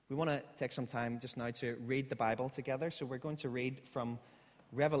We want to take some time just now to read the Bible together. So we're going to read from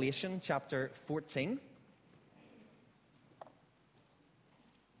Revelation chapter 14.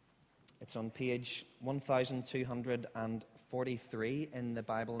 It's on page 1243 in the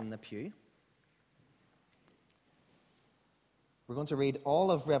Bible in the pew. We're going to read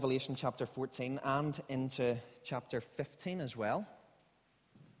all of Revelation chapter 14 and into chapter 15 as well.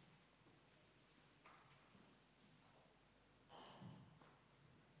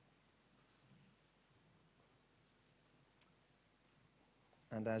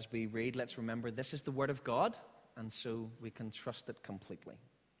 And as we read, let's remember this is the Word of God, and so we can trust it completely.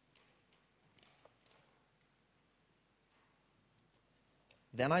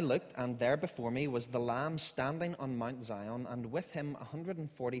 Then I looked, and there before me was the Lamb standing on Mount Zion, and with him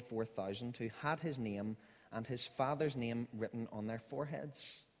 144,000 who had his name and his Father's name written on their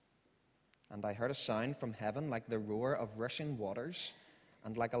foreheads. And I heard a sound from heaven like the roar of rushing waters,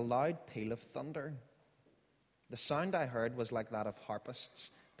 and like a loud peal of thunder. The sound I heard was like that of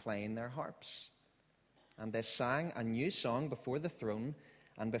harpists playing their harps. And they sang a new song before the throne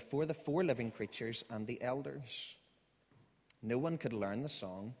and before the four living creatures and the elders. No one could learn the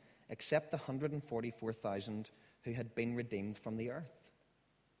song except the 144,000 who had been redeemed from the earth.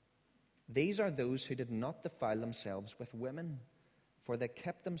 These are those who did not defile themselves with women, for they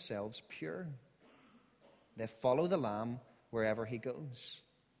kept themselves pure. They follow the Lamb wherever he goes.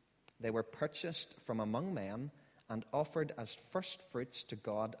 They were purchased from among men and offered as first fruits to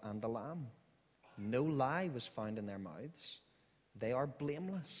God and the Lamb. No lie was found in their mouths. They are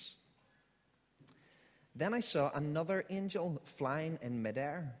blameless. Then I saw another angel flying in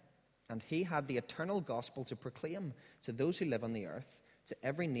midair, and he had the eternal gospel to proclaim to those who live on the earth, to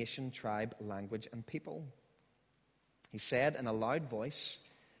every nation, tribe, language, and people. He said in a loud voice,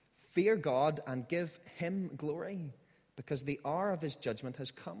 "Fear God and give him glory, because the hour of his judgment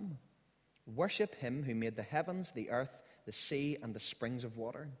has come. Worship him who made the heavens, the earth, the sea, and the springs of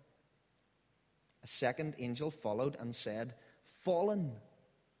water." A second angel followed and said, "Fallen,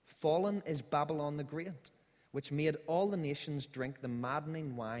 fallen is Babylon the Great, which made all the nations drink the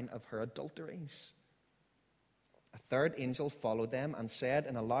maddening wine of her adulteries." A third angel followed them and said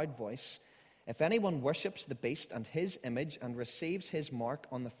in a loud voice, "If anyone worships the beast and his image and receives his mark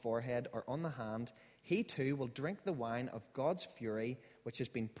on the forehead or on the hand, he too will drink the wine of God's fury, which has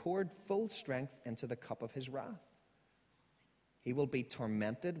been poured full strength into the cup of his wrath. He will be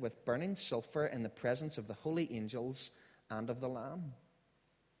tormented with burning sulfur in the presence of the holy angels and of the Lamb.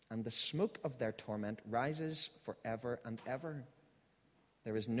 And the smoke of their torment rises forever and ever.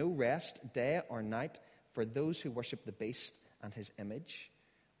 There is no rest, day or night, for those who worship the beast and his image,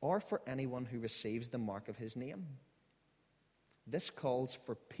 or for anyone who receives the mark of his name. This calls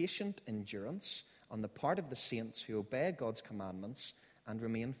for patient endurance on the part of the saints who obey God's commandments and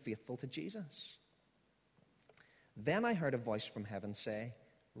remain faithful to Jesus. Then I heard a voice from heaven say,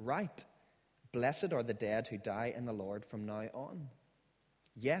 "Write, blessed are the dead who die in the Lord from now on.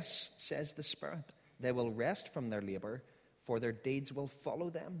 Yes, says the Spirit, they will rest from their labor, for their deeds will follow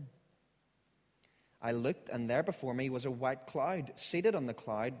them." I looked, and there before me was a white cloud. Seated on the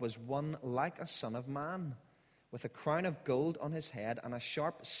cloud was one like a son of man, with a crown of gold on his head and a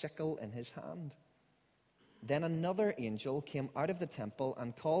sharp sickle in his hand. Then another angel came out of the temple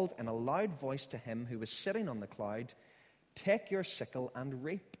and called in a loud voice to him who was sitting on the cloud, "Take your sickle and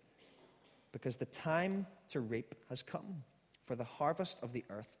reap, because the time to reap has come, for the harvest of the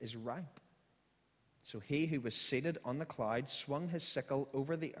earth is ripe." So he who was seated on the cloud swung his sickle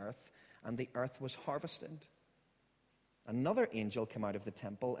over the earth, and the earth was harvested. Another angel came out of the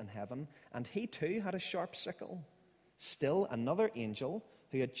temple in heaven, and he too had a sharp sickle. Still another angel,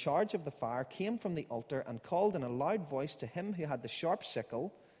 who had charge of the fire, came from the altar and called in a loud voice to him who had the sharp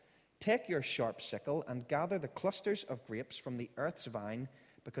sickle, "Take your sharp sickle and gather the clusters of grapes from the earth's vine,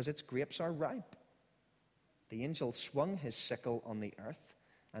 because its grapes are ripe." The angel swung his sickle on the earth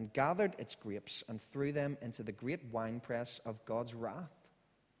and gathered its grapes and threw them into the great winepress of God's wrath.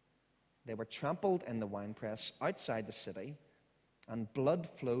 They were trampled in the winepress outside the city, and blood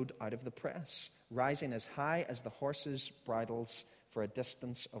flowed out of the press, rising as high as the horses' bridles for a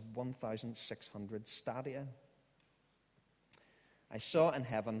distance of 1,600 stadia. I saw in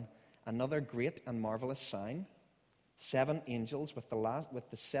heaven another great and marvelous sign, 7 angels with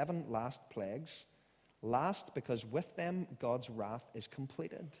the 7 last plagues, last because with them God's wrath is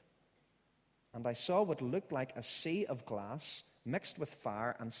completed. And I saw what looked like a sea of glass mixed with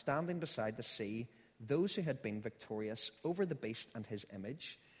fire, and standing beside the sea, those who had been victorious over the beast and his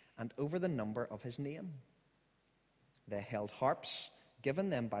image, and over the number of his name. They held harps given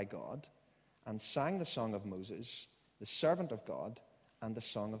them by God, and sang the song of Moses, the servant of God, and the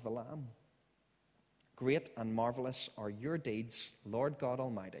song of the Lamb. Great and marvelous are your deeds, Lord God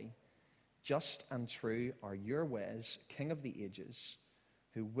Almighty. Just and true are your ways, King of the ages.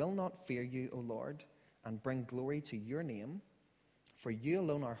 Who will not fear you, O Lord, and bring glory to your name? For you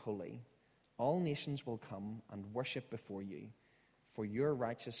alone are holy. All nations will come and worship before you, for your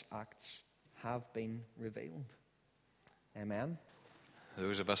righteous acts have been revealed. Amen.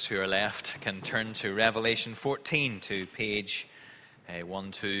 Those of us who are left can turn to Revelation 14, to page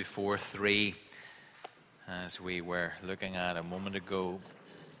 1243, as we were looking at a moment ago.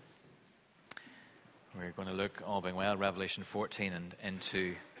 We're going to look, all being well, Revelation 14 and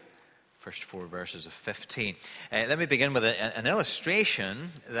into first 4 verses of 15. Let me begin with an illustration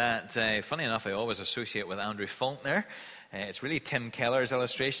that, funny enough, I always associate with Andrew Faulkner. It's really Tim Keller's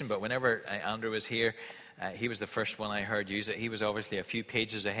illustration, but whenever Andrew was here, he was the first one I heard use it. He was obviously a few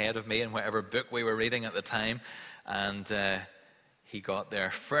pages ahead of me in whatever book we were reading at the time, and he got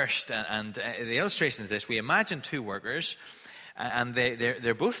there first. And the illustration is this. We imagine two workers, and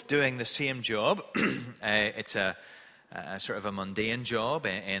they're both doing the same job. It's a sort of a mundane job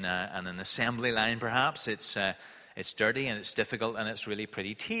in an assembly line, perhaps. It's dirty and it's difficult and it's really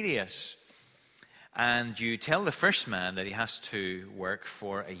pretty tedious. And you tell the first man that he has to work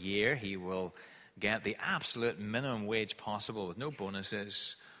for a year. He will get the absolute minimum wage possible with no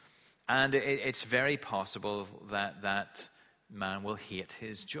bonuses. And it's very possible that that man will hate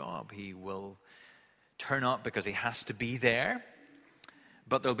his job. He will turn up because he has to be there.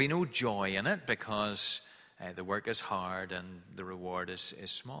 But there'll be no joy in it because the work is hard and the reward is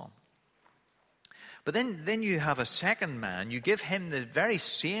small. But then you have a second man. You give him the very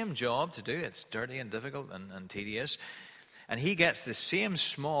same job to do. It's dirty and difficult and tedious. And he gets the same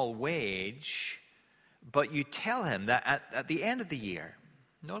small wage. But you tell him that at the end of the year,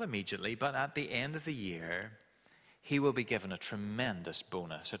 not immediately, but at the end of the year, he will be given a tremendous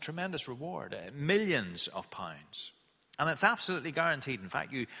bonus, a tremendous reward, millions of pounds. And it's absolutely guaranteed. In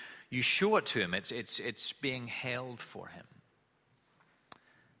fact, you show it to him. It's being held for him.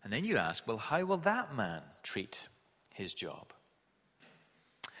 And then you ask, well, how will that man treat his job?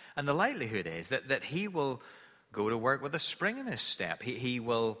 And the likelihood is that he will go to work with a spring in his step. He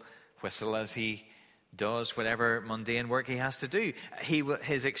will whistle as he does whatever mundane work he has to do.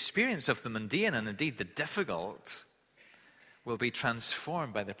 His experience of the mundane and indeed the difficult will be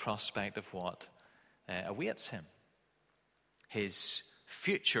transformed by the prospect of what awaits him. His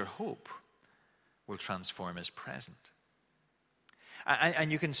future hope will transform his present.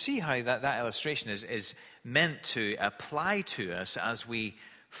 And you can see how that illustration is meant to apply to us as we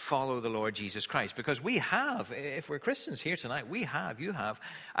follow the Lord Jesus Christ. Because we have, if we're Christians here tonight, you have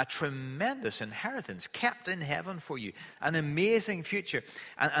a tremendous inheritance kept in heaven for you. An amazing future.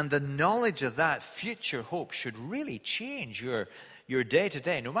 And the knowledge of that future hope should really change your day to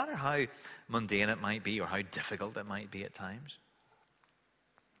day, no matter how mundane it might be or how difficult it might be at times.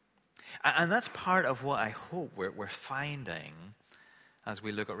 And that's part of what I hope we're finding as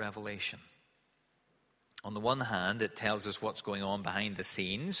we look at Revelation. On the one hand, it tells us what's going on behind the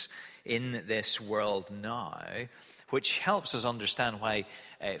scenes in this world now, which helps us understand why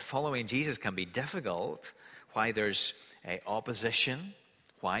following Jesus can be difficult, why there's opposition,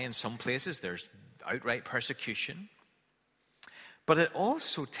 why in some places there's outright persecution. But it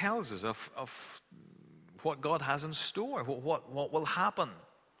also tells us of what God has in store, what will happen,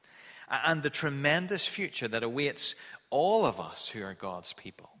 and the tremendous future that awaits all of us who are God's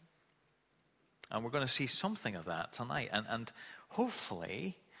people. And we're going to see something of that tonight. And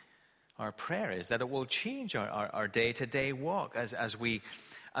hopefully, our prayer is that it will change our day-to-day walk as we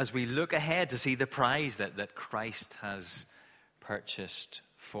look ahead to see the prize that Christ has purchased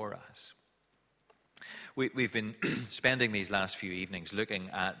for us. We've been spending these last few evenings looking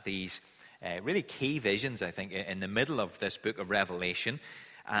at these really key visions, I think, in the middle of this book of Revelation.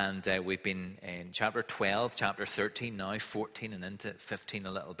 And we've been in chapter 12, chapter 13, now 14, and into 15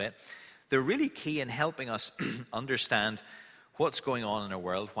 a little bit. They're really key in helping us understand what's going on in our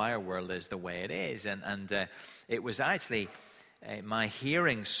world, why our world is the way it is. And it was actually my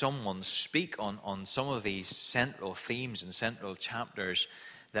hearing someone speak on some of these central themes and central chapters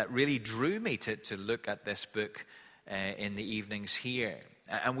that really drew me to look at this book in the evenings here.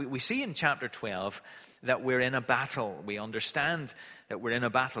 And we see in chapter 12 that we're in a battle. We understand that we're in a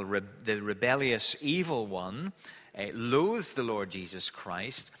battle. The rebellious evil one loathes the Lord Jesus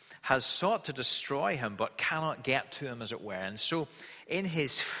Christ, has sought to destroy him, but cannot get to him, as it were. And so in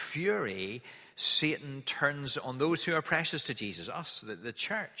his fury, Satan turns on those who are precious to Jesus, us, the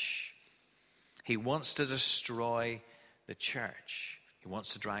church. He wants to destroy the church. He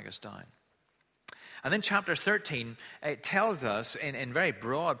wants to drag us down. And then chapter 13, it tells us in very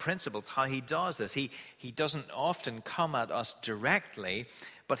broad principles how he does this. He doesn't often come at us directly,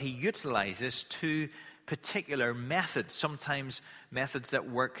 but he utilizes two particular methods, sometimes methods that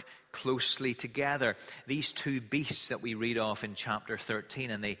work closely together. These two beasts that we read off in chapter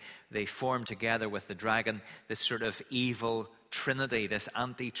 13, and they form together with the dragon this sort of evil trinity, this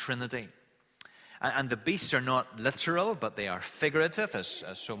anti-trinity. And the beasts are not literal, but they are figurative, as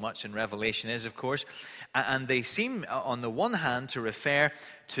so much in Revelation is, of course. And they seem, on the one hand, to refer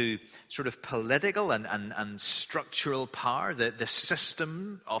to sort of political and structural power, the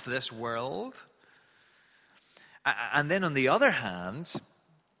system of this world. And then on the other hand,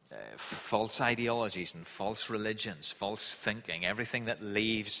 false ideologies and false religions, false thinking, everything that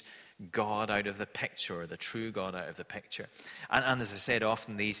leaves God out of the picture, or the true God out of the picture. And as I said,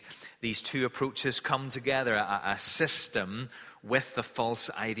 often these two approaches come together, a system with the false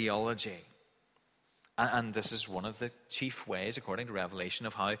ideology. And this is one of the chief ways, according to Revelation,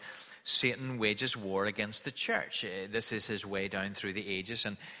 of how Satan wages war against the church. This is his way down through the ages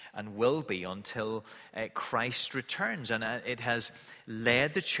and will be until Christ returns. And it has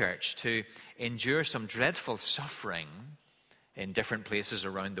led the church to endure some dreadful suffering in different places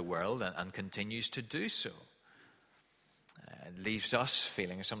around the world, and continues to do so. It leaves us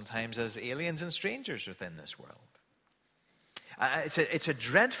feeling sometimes as aliens and strangers within this world. It's a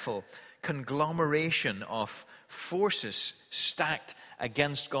dreadful conglomeration of forces stacked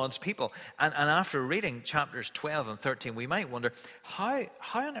against God's people. And after reading chapters 12 and 13, we might wonder, how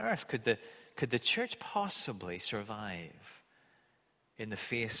on earth could the church possibly survive in the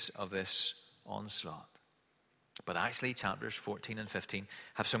face of this onslaught? But actually, chapters 14 and 15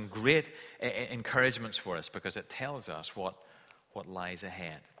 have some great encouragements for us, because it tells us what lies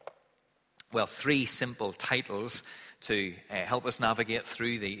ahead. Well, three simple titles to help us navigate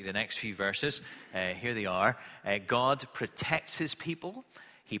through the next few verses. Here they are. God protects his people,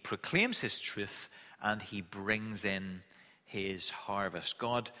 he proclaims his truth, and he brings in his harvest.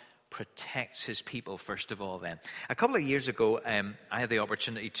 God protects his people, first of all, then. A couple of years ago, I had the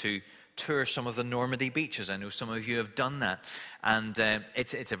opportunity to tour some of the Normandy beaches. I know some of you have done that. And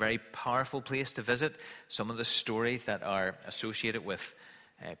it's a very powerful place to visit. Some of the stories that are associated with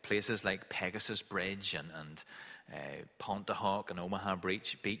places like Pegasus Bridge and Pontohawk and Omaha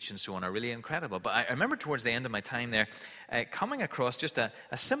Beach and so on are really incredible. But I remember towards the end of my time there, coming across just a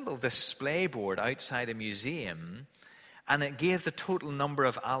simple display board outside a museum, and it gave the total number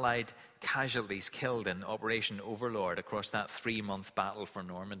of Allied casualties killed in Operation Overlord across that 3-month battle for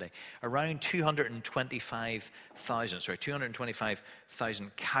Normandy. Around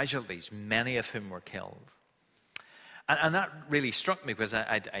 225,000 casualties, many of whom were killed. And that really struck me, because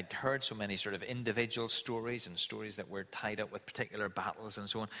I'd heard so many sort of individual stories and stories that were tied up with particular battles and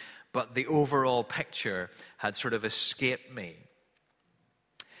so on. But the overall picture had sort of escaped me.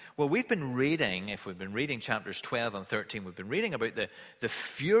 Well, we've been reading, if we've been reading chapters 12 and 13, we've been reading about the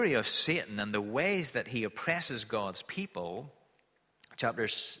fury of Satan and the ways that he oppresses God's people. Chapter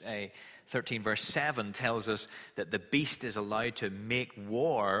 13, verse 7 tells us that the beast is allowed to make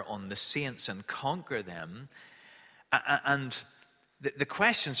war on the saints and conquer them. And the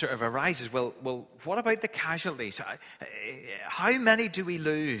question sort of arises, well, what about the casualties? How many do we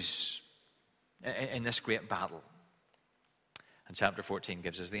lose in this great battle? And chapter 14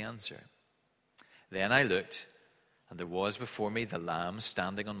 gives us the answer. Then I looked, and there was before me the Lamb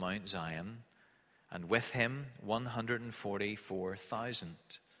standing on Mount Zion, and with him 144,000,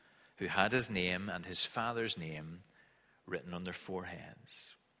 who had his name and his father's name written on their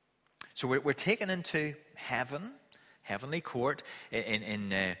foreheads. So we're taken into heaven, heavenly court,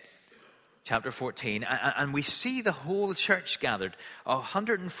 in chapter 14, and we see the whole church gathered,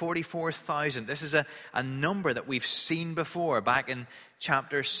 144,000. This is a number that we've seen before, back in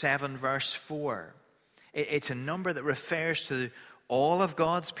chapter 7, verse 4. It's a number that refers to all of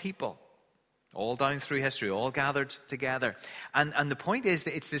God's people, all down through history, all gathered together. And the point is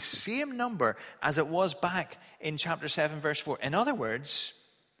that it's the same number as it was back in chapter 7, verse 4. In other words,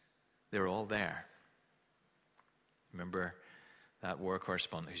 they're all there. Remember that war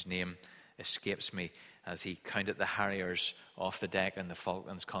correspondent whose name escapes me as he counted the Harriers off the deck in the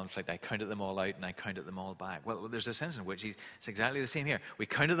Falklands conflict. I counted them all out and I counted them all back. Well, there's a sense in which it's exactly the same here. We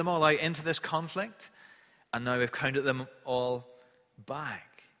counted them all out into this conflict, and now we've counted them all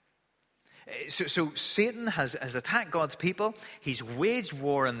back. So Satan has attacked God's people. He's waged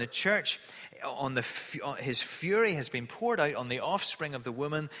war on the church. His fury has been poured out on the offspring of the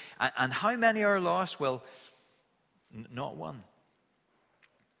woman. And how many are lost? Well, not one.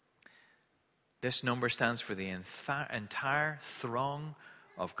 This number stands for the entire throng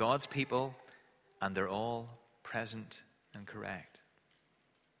of God's people and they're all present and correct.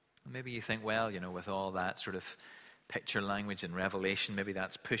 Maybe you think, well, with all that sort of picture language in Revelation, maybe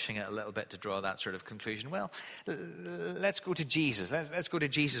that's pushing it a little bit to draw that sort of conclusion. Well, let's go to Jesus. Let's go to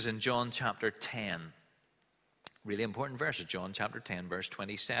Jesus in John chapter 10. Really important verses, John chapter 10, verse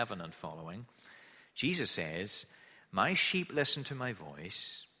 27 and following. Jesus says, "My sheep listen to my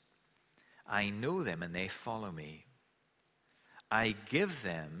voice. I know them and they follow me. I give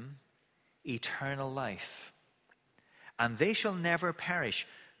them eternal life, and they shall never perish.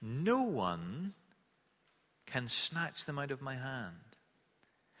 No one can snatch them out of my hand.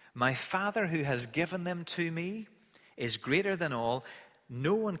 My Father who has given them to me is greater than all.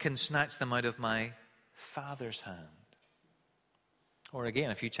 No one can snatch them out of my Father's hand." Or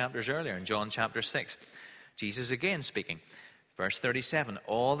again, a few chapters earlier in John chapter 6, Jesus again speaking. Verse 37,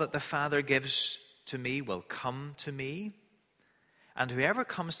 "All that the Father gives to me will come to me, and whoever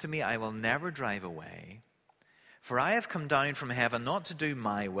comes to me I will never drive away. For I have come down from heaven not to do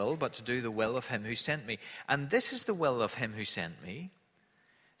my will, but to do the will of him who sent me. And this is the will of him who sent me,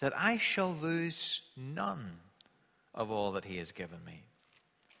 that I shall lose none of all that he has given me,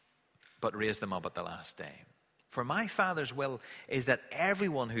 but raise them up at the last day. For my Father's will is that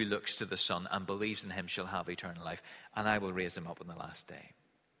everyone who looks to the Son and believes in him shall have eternal life, and I will raise them up on the last day."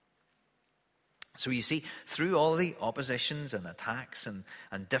 So you see, through all the oppositions and attacks and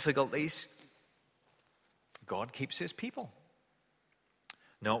difficulties, God keeps his people.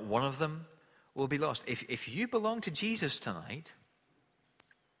 Not one of them will be lost. If you belong to Jesus tonight,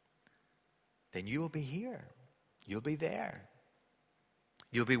 then you will be here. You'll be there.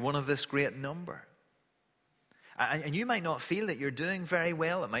 You'll be one of this great number. And you might not feel that you're doing very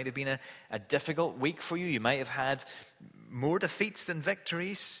well. It might have been a difficult week for you. You might have had more defeats than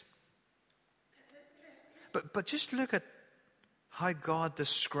victories. But just look at how God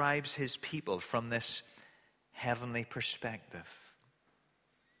describes his people from this heavenly perspective.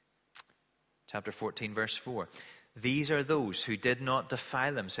 Chapter 14, verse 4. "These are those who did not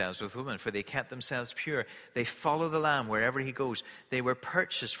defile themselves with women, for they kept themselves pure. They follow the Lamb wherever he goes. They were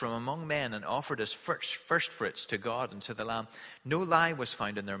purchased from among men and offered as first fruits to God and to the Lamb. No lie was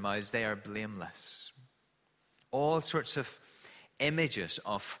found in their mouths. They are blameless." All sorts of images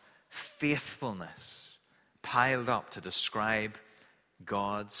of faithfulness piled up to describe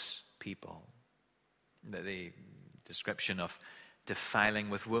God's people. The description of defiling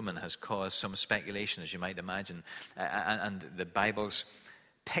with women has caused some speculation, as you might imagine. And the Bible's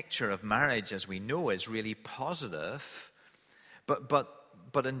picture of marriage, as we know, is really positive.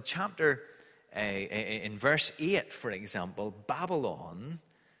 But in in verse 8, for example, Babylon,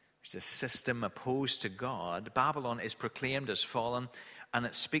 which is a system opposed to God, Babylon is proclaimed as fallen, and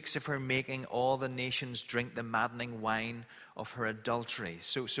it speaks of her making all the nations drink the maddening wine of her adultery.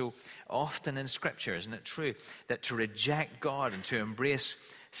 So often in Scripture, isn't it true, that to reject God and to embrace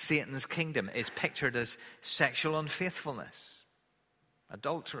Satan's kingdom is pictured as sexual unfaithfulness,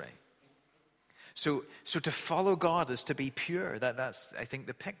 adultery. So to follow God is to be pure. That's, I think,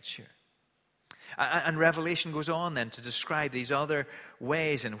 the picture. And Revelation goes on then to describe these other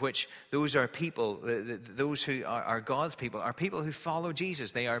ways in which those are people, those who are God's people, are people who follow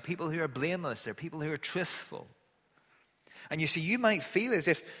Jesus. They are people who are blameless. They're people who are truthful. And you see, you might feel as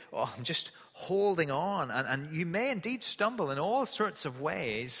if, I'm just holding on. And you may indeed stumble in all sorts of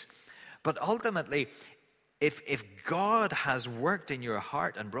ways. But ultimately, if God has worked in your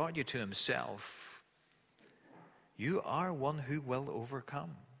heart and brought you to himself, you are one who will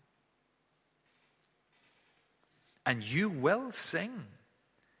overcome. And you will sing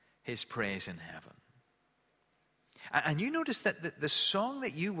his praise in heaven. And you notice that the song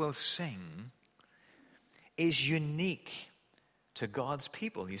that you will sing is unique to God's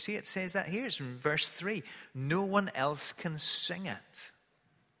people. You see, it says that here. It's in verse 3. No one else can sing it.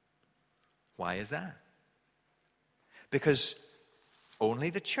 Why is that? Because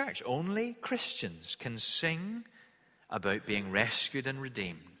only the church, only Christians can sing about being rescued and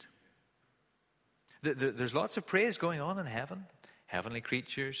redeemed. There's lots of praise going on in heaven, heavenly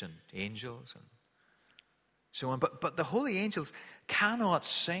creatures and angels and so on. But the holy angels cannot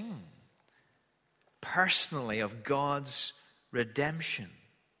sing personally of God's redemption.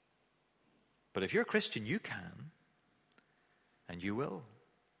 But if you're a Christian, you can, and you will.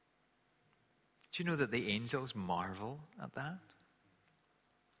 Do you know that the angels marvel at that?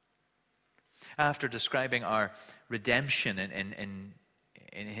 After describing our redemption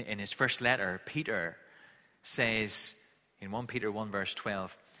in his first letter, Peter says in 1 Peter 1 verse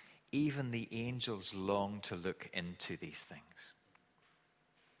 12, even the angels long to look into these things.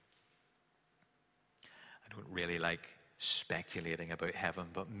 I don't really like speculating about heaven,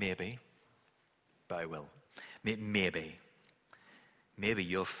 but maybe but I will. Maybe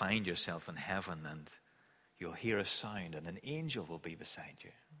you'll find yourself in heaven and you'll hear a sound and an angel will be beside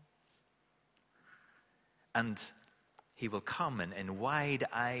you. And he will come in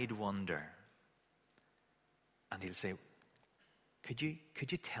wide-eyed wonder. And he'll say, could you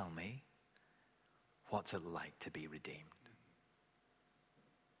tell me what's it like to be redeemed?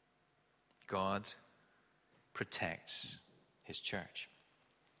 God protects his church.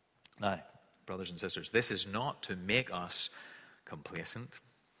 Now, brothers and sisters, this is not to make us complacent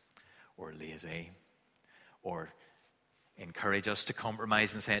or lazy or encourage us to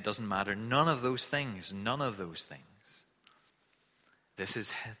compromise and say it doesn't matter. None of those things. This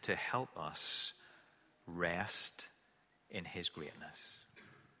is to help us rest in his greatness.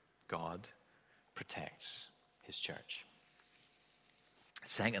 God protects his church.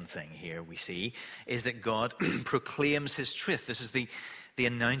 Second thing here we see is that God proclaims his truth. This is the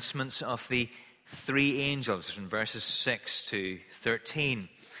announcements of the three angels from verses 6 to 13.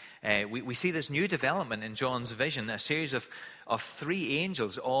 We see this new development in John's vision, a series of three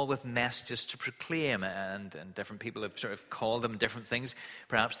angels, all with messages to proclaim, and different people have sort of called them different things.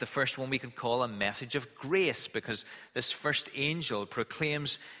 Perhaps the first one we could call a message of grace, because this first angel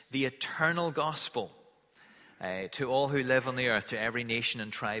proclaims the eternal gospel to all who live on the earth, to every nation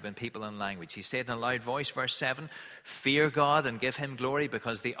and tribe and people and language. He said in a loud voice, verse 7, "Fear God and give him glory,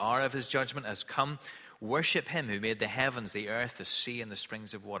 because the hour of his judgment has come. Worship him who made the heavens, the earth, the sea, and the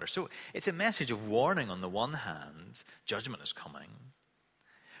springs of water." So it's a message of warning on the one hand, judgment is coming.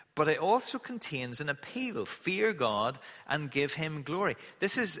 But it also contains an appeal, fear God and give him glory.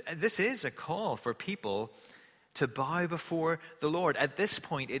 This is a call for people to bow before the Lord. At this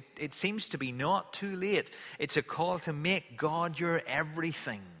point, it seems to be not too late. It's a call to make God your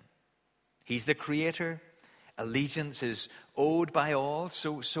everything. He's the creator. Allegiance is owed by all,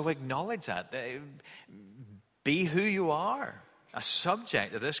 so acknowledge that. Be who you are, a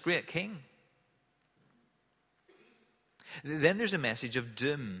subject of this great king. Then there's a message of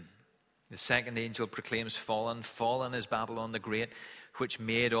doom. The second angel proclaims, fallen is Babylon the Great, which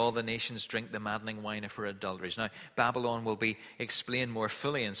made all the nations drink the maddening wine of her adulteries. Now, Babylon will be explained more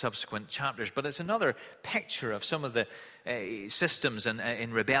fully in subsequent chapters, but it's another picture of some of the systems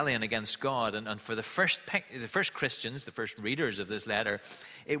in rebellion against God. And for the first Christians, the first readers of this letter,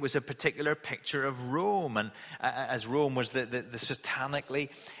 it was a particular picture of Rome, and as Rome was the satanically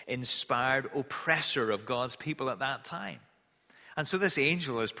inspired oppressor of God's people at that time. And so this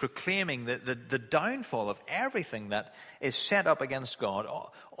angel is proclaiming the downfall of everything that is set up against God.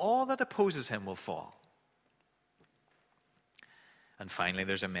 All that opposes him will fall. And finally,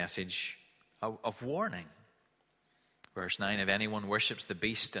 there's a message of warning. Verse 9, "If anyone worships the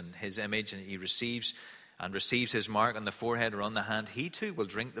beast and his image, and he receives his mark on the forehead or on the hand, he too will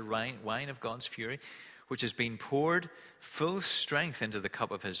drink the wine of God's fury, which has been poured full strength into the cup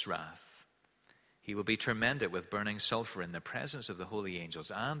of his wrath. He will be tormented with burning sulfur in the presence of the holy angels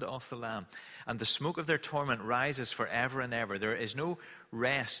and of the Lamb. And the smoke of their torment rises forever and ever. There is no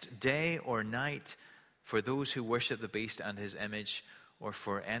rest, day or night, for those who worship the beast and his image, or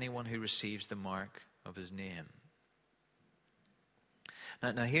for anyone who receives the mark of his name."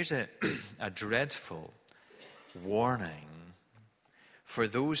 Now here's a dreadful warning for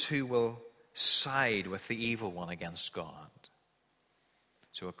those who will side with the evil one against God.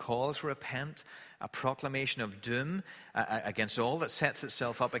 So a call to repent, a proclamation of doom against all that sets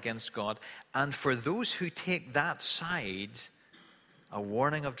itself up against God. And for those who take that side, a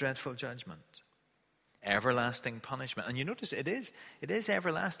warning of dreadful judgment, everlasting punishment. And you notice it is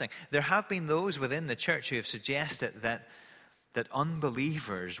everlasting. There have been those within the church who have suggested that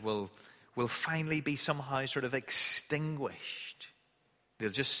unbelievers will finally be somehow sort of extinguished. They'll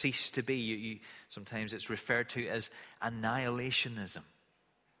just cease to be. Sometimes it's referred to as annihilationism.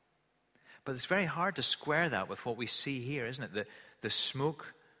 But it's very hard to square that with what we see here, isn't it? The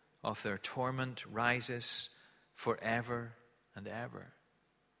smoke of their torment rises forever and ever.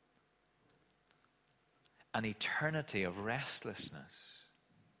 An eternity of restlessness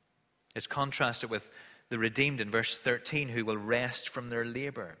is contrasted with the redeemed in verse 13, who will rest from their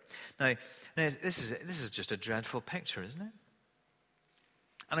labor. Now this is just a dreadful picture, isn't it?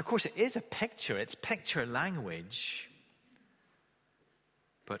 And of course it is a picture. It's picture language.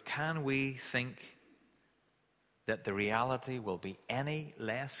 But can we think that the reality will be any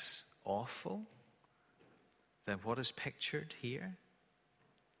less awful than what is pictured here?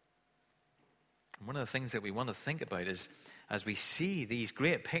 And one of the things that we want to think about is, as we see these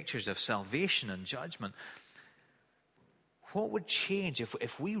great pictures of salvation and judgment, what would change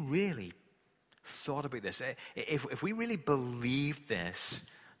if we really thought about this? If we really believed this,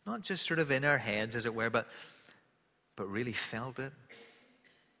 Not just sort of in our heads, as it were, but really felt it.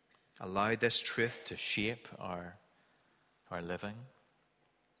 Allowed this truth to shape our living.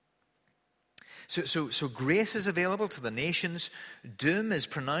 So grace is available to the nations. Doom is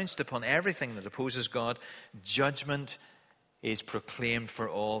pronounced upon everything that opposes God. Judgment is proclaimed for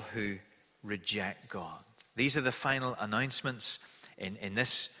all who reject God. These are the final announcements in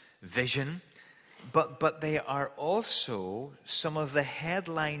this vision. But they are also some of the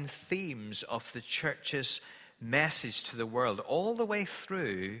headline themes of the church's message to the world all the way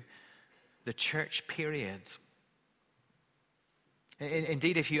through the church period.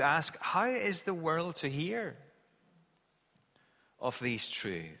 Indeed, if you ask, how is the world to hear of these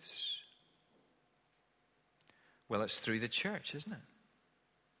truths? Well, it's through the church, isn't it?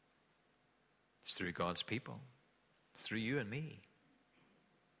 It's through God's people, through you and me.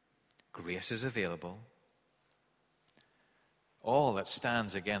 Grace is available. All that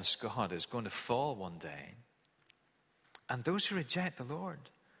stands against God is going to fall one day. And those who reject the Lord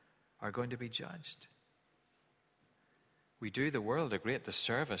are going to be judged. We do the world a great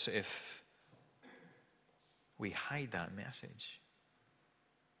disservice if we hide that message.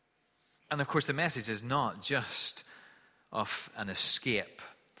 And of course, the message is not just of an escape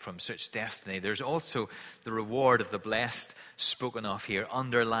from such destiny. There's also the reward of the blessed spoken of here,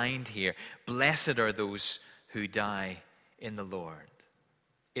 underlined here. Blessed are those who die in the Lord.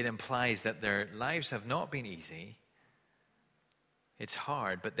 It implies that their lives have not been easy. It's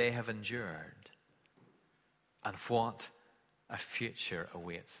hard, but they have endured. And what a future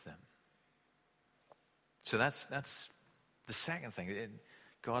awaits them. So that's the second thing.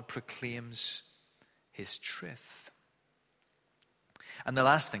 God proclaims his truth. And the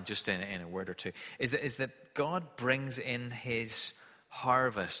last thing, just in a word or two, is that God brings in his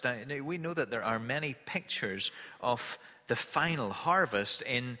harvest. Now, we know that there are many pictures of the final harvest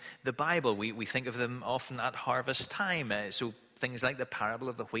in the Bible. We think of them often at harvest time. So things like the parable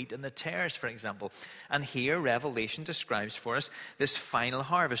of the wheat and the tares, for example. And here, Revelation describes for us this final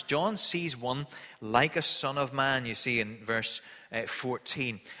harvest. John sees one like a son of man, you see in verse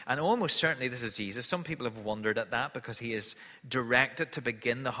 14. And almost certainly this is Jesus. Some people have wondered at that because he is directed to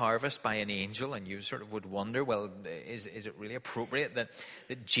begin the harvest by an angel. And you sort of would wonder, well, is it really appropriate that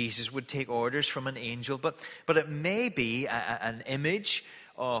Jesus would take orders from an angel? But it may be an image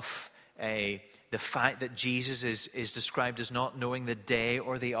of the fact that Jesus is described as not knowing the day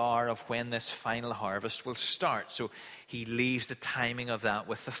or the hour of when this final harvest will start. So he leaves the timing of that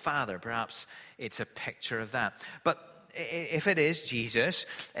with the Father. Perhaps it's a picture of that. But if it is Jesus,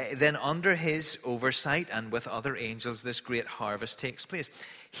 then under his oversight and with other angels, this great harvest takes place.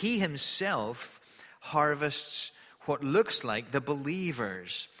 He himself harvests what looks like the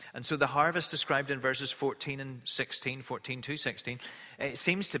believers. And so the harvest described in verses 14 and 16, 14 to 16, it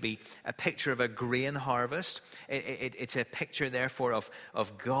seems to be a picture of a grain harvest. It's a picture, therefore,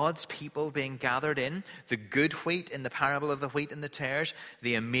 of God's people being gathered in, the good wheat in the parable of the wheat and the tares,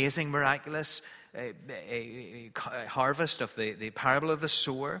 the amazing, miraculous harvest of the parable of the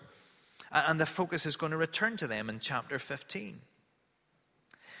sower. And the focus is going to return to them in chapter 15.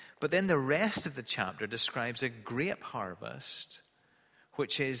 But then the rest of the chapter describes a grape harvest,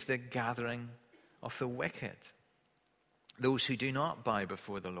 which is the gathering of the wicked, those who do not bow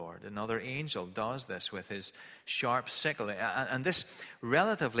before the Lord. Another angel does this with his sharp sickle. And this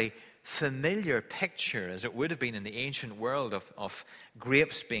relatively familiar picture, as it would have been in the ancient world, of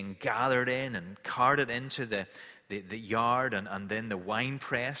grapes being gathered in and carted into the yard, and then the wine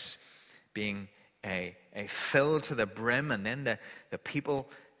press being filled to the brim, and then the people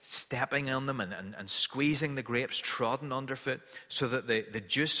stepping on them and squeezing the grapes trodden underfoot so that the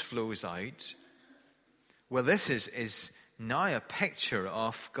juice flows out. Well, this is now a picture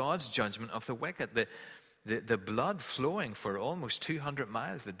of God's judgment of the wicked. The blood flowing for almost 200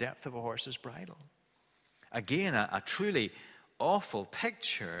 miles, the depth of a horse's bridle. Again, a truly awful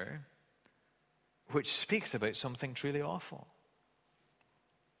picture which speaks about something truly awful.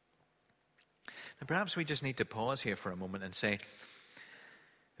 Now, perhaps we just need to pause here for a moment and say,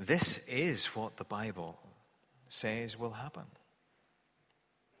 this is what the Bible says will happen.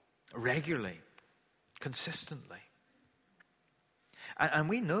 Regularly, consistently. And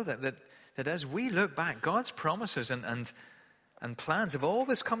we know that as we look back, God's promises and plans have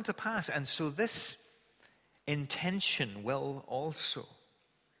always come to pass. And so this intention will also.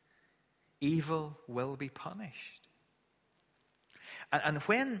 Evil will be punished. And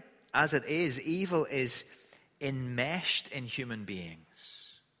when, as it is, evil is enmeshed in human beings,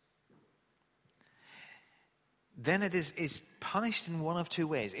 then it is punished in one of two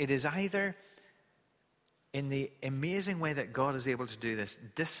ways. It is either in the amazing way that God is able to do this,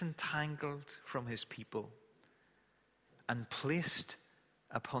 disentangled from his people and placed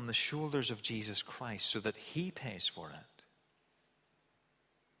upon the shoulders of Jesus Christ so that he pays for it.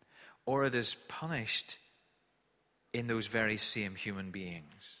 Or it is punished in those very same human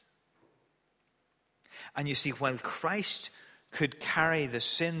beings. And you see, while Christ could carry the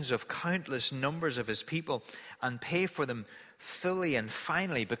sins of countless numbers of his people and pay for them fully and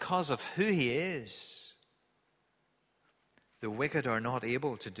finally because of who he is, the wicked are not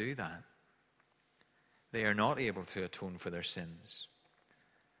able to do that. They are not able to atone for their sins.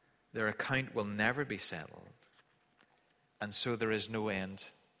 Their account will never be settled, and so there is no end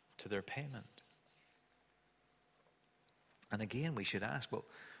to their payment. And again, we should ask, well,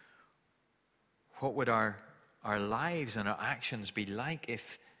 what would our lives and our actions be like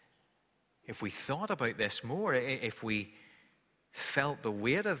if we thought about this more, if we felt the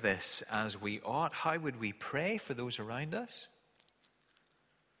weight of this as we ought? How would we pray for those around us?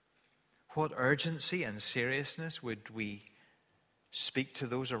 What urgency and seriousness would we speak to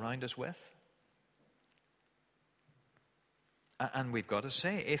those around us with? And we've got to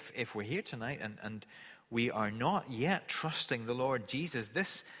say, if we're here tonight and we are not yet trusting the Lord Jesus,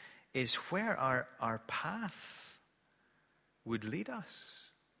 this is where our path would lead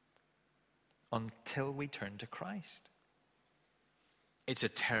us until we turn to Christ. It's a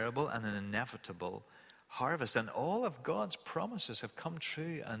terrible and an inevitable harvest, and all of God's promises have come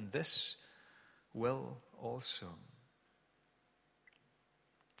true, and this will also.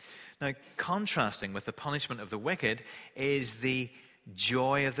 Now, contrasting with the punishment of the wicked is the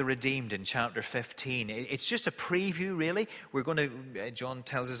joy of the redeemed in chapter 15. It's just a preview, really. We're going to, John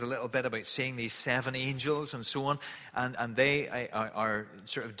tells us a little bit about seeing these 7 angels and so on, and they are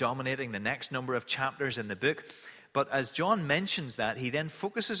sort of dominating the next number of chapters in the book. But as John mentions that, he then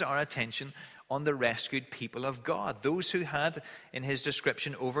focuses our attention on the rescued people of God, those who had, in his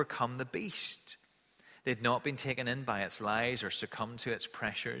description, overcome the beast. They'd not been taken in by its lies or succumbed to its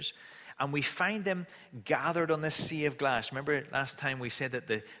pressures. And we find them gathered on this sea of glass. Remember last time we said that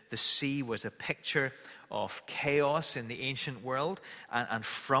the sea was a picture of chaos in the ancient world. And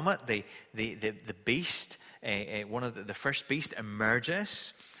from it, the beast, one of the first beast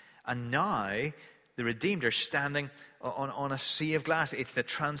emerges. And now the redeemed are standing on a sea of glass. It's the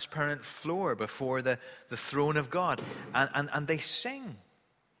transparent floor before the throne of God. And they sing.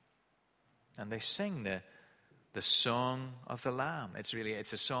 And they sing the song of the Lamb. It's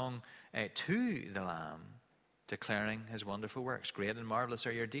a song to the Lamb, declaring his wonderful works. Great and marvelous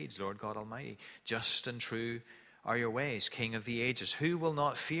are your deeds, Lord God Almighty. Just and true are your ways, King of the ages. Who will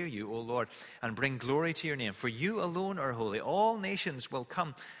not fear you, O Lord, and bring glory to your name? For you alone are holy. All nations will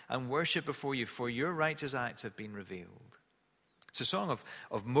come and worship before you, for your righteous acts have been revealed. It's a song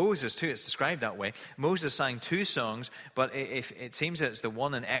of Moses, too. It's described that way. Moses sang 2 songs, but it seems that it's the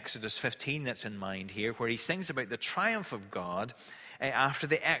one in Exodus 15 that's in mind here, where he sings about the triumph of God after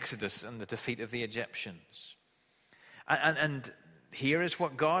the Exodus and the defeat of the Egyptians. And here is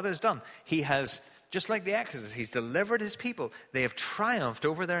what God has done. He has, just like the Exodus, he's delivered his people. They have triumphed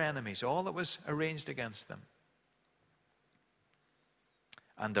over their enemies, all that was arranged against them.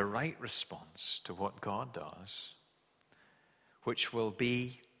 And the right response to what God does, which will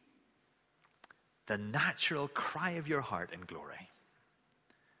be the natural cry of your heart in glory,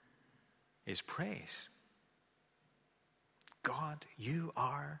 is praise. God, you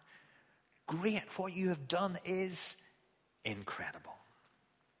are great. What you have done is incredible.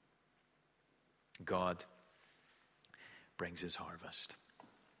 God brings his harvest.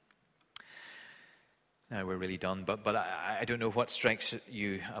 Now we're really done, but I don't know what strikes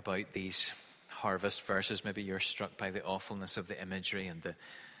you about these harvest verses. Maybe you're struck by the awfulness of the imagery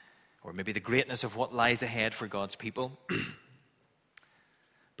or maybe the greatness of what lies ahead for God's people.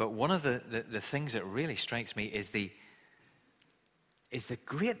 But one of the things that really strikes me is the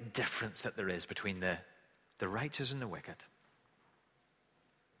great difference that there is between the righteous and the wicked.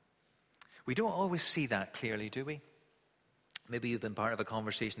 We don't always see that clearly, do we? Maybe you've been part of a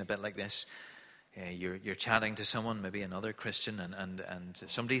conversation a bit like this. You're chatting to someone, maybe another Christian, and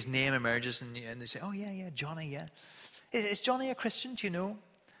somebody's name emerges, and they say, "Oh yeah, Johnny, yeah. Is Johnny a Christian? Do you know?"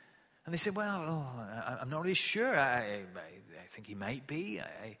 And they say, "Well, I'm not really sure. I think he might be.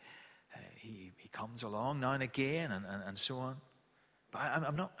 He comes along now and again, and so on. But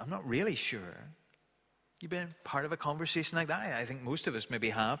I'm not really sure." You've been part of a conversation like that? I think most of us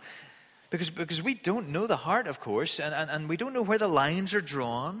maybe have, because we don't know the heart, of course, and we don't know where the lines are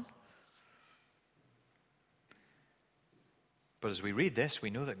drawn. But as we read this, we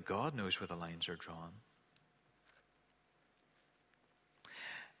know that God knows where the lines are drawn.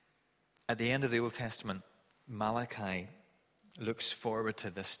 At the end of the Old Testament, Malachi looks forward to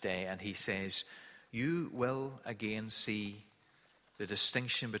this day and he says, you will again see the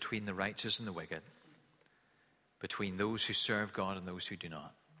distinction between the righteous and the wicked, between those who serve God and those who do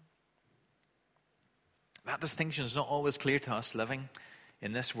not. That distinction is not always clear to us living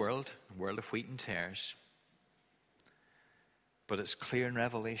in this world, a world of wheat and tares. But it's clear in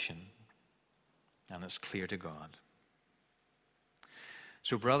Revelation, and it's clear to God.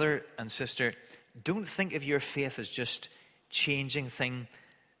 So brother and sister, don't think of your faith as just changing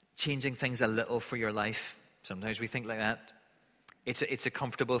things a little for your life. Sometimes we think like that. It's a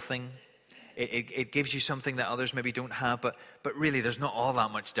comfortable thing. It gives you something that others maybe don't have, but really there's not all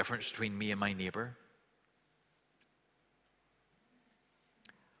that much difference between me and my neighbor.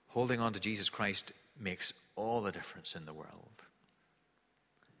 Holding on to Jesus Christ makes all the difference in the world.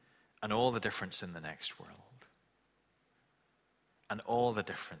 And all the difference in the next world. And all the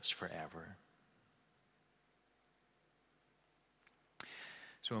difference forever.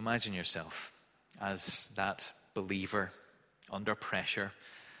 So imagine yourself as that believer under pressure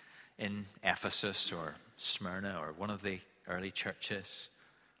in Ephesus or Smyrna or one of the early churches,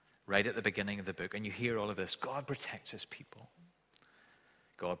 right at the beginning of the book, and you hear all of this. God protects his people.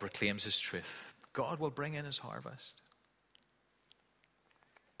 God proclaims his truth. God will bring in his harvest.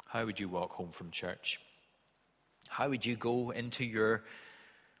 How would you walk home from church? How would you go into your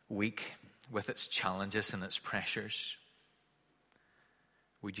week with its challenges and its pressures?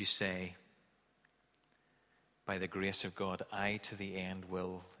 Would you say, by the grace of God, I to the end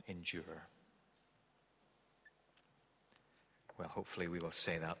will endure? Well, hopefully we will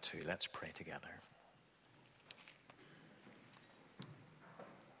say that too. Let's pray together.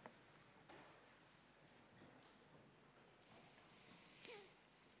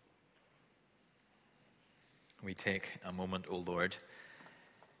 We take a moment, O Lord,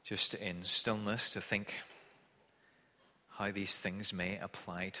 just in stillness to think how these things may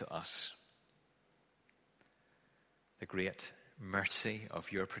apply to us. The great mercy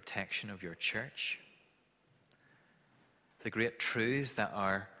of your protection of your church. The great truths that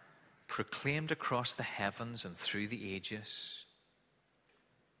are proclaimed across the heavens and through the ages.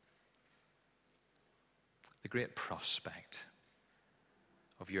 The great prospect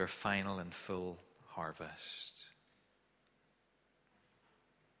of your final and full harvest.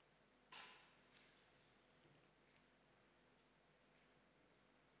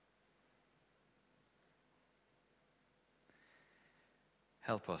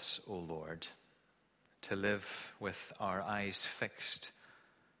 Help us, O Lord, to live with our eyes fixed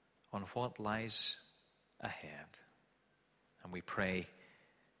on what lies ahead. And we pray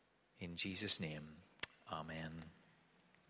in Jesus' name, amen.